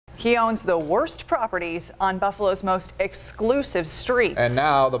He owns the worst properties on Buffalo's most exclusive streets. And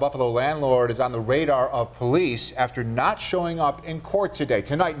now the Buffalo landlord is on the radar of police after not showing up in court today.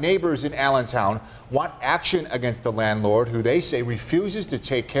 Tonight, neighbors in Allentown want action against the landlord, who they say refuses to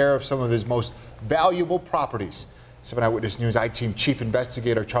take care of some of his most valuable properties. 7 Eyewitness News I-Team Chief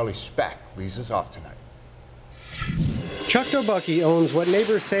Investigator Charlie Speck leads us off tonight. Chuck DeBucky owns what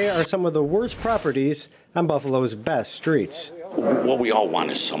neighbors say are some of the worst properties on Buffalo's best streets. What we all want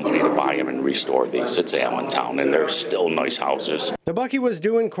is somebody to buy them and restore these. It's Allentown, and they're still nice houses. DeBucky was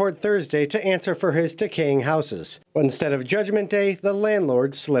due in court Thursday to answer for his decaying houses. But instead of Judgment Day, the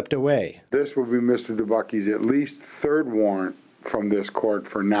landlord slipped away. This will be Mr. DeBucky's at least third warrant from this court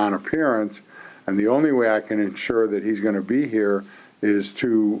for non-appearance, and the only way I can ensure that he's going to be here is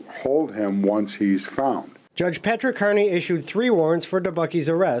to hold him once he's found. Judge Patrick Carney issued 3 warrants for DeBucky's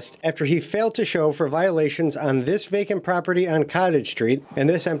arrest after he failed to show for violations on this vacant property on Cottage Street and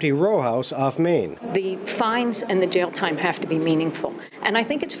this empty row house off Main. The fines and the jail time have to be meaningful. And I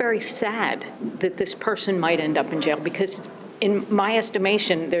think it's very sad that this person might end up in jail because, in my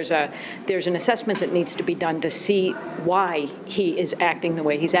estimation, there's an assessment that needs to be done to see why he is acting the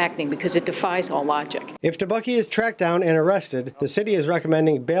way he's acting, because it defies all logic. If DeBucky is tracked down and arrested, the city is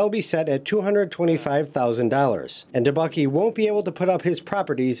recommending bail be set at $225,000. And DeBucky won't be able to put up his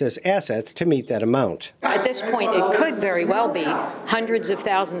properties as assets to meet that amount. At this point, it could very well be hundreds of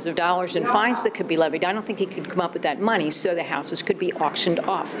thousands of dollars in fines that could be levied. I don't think he could come up with that money, so the houses could be auctioned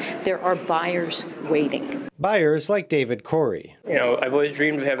off. There are buyers waiting. Buyers like David Corey. You know, I've always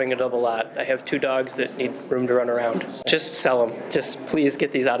dreamed of having a double lot. I have 2 dogs that need room to run around. Just sell them. Just please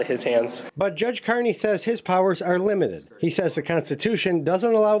get these out of his hands. But Judge Carney says his powers are limited. He says the Constitution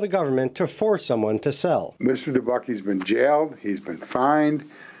doesn't allow the government to force someone to sell. Mr. DeBucky's been jailed. He's been fined.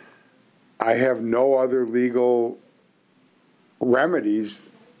 I have no other legal remedies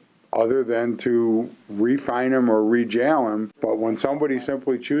other than to refine him or re-jail him. But when somebody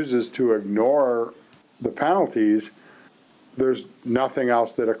simply chooses to ignore the penalties, there's nothing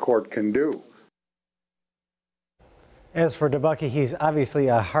else that a court can do. As for DeBucky, he's obviously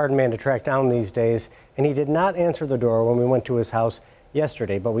a hard man to track down these days, and he did not answer the door when we went to his house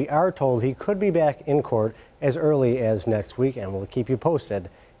yesterday, but we are told he could be back in court as early as next week, and we'll keep you posted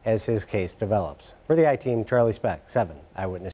as his case develops. For the I-Team, Charlie Speck, 7 Eyewitness.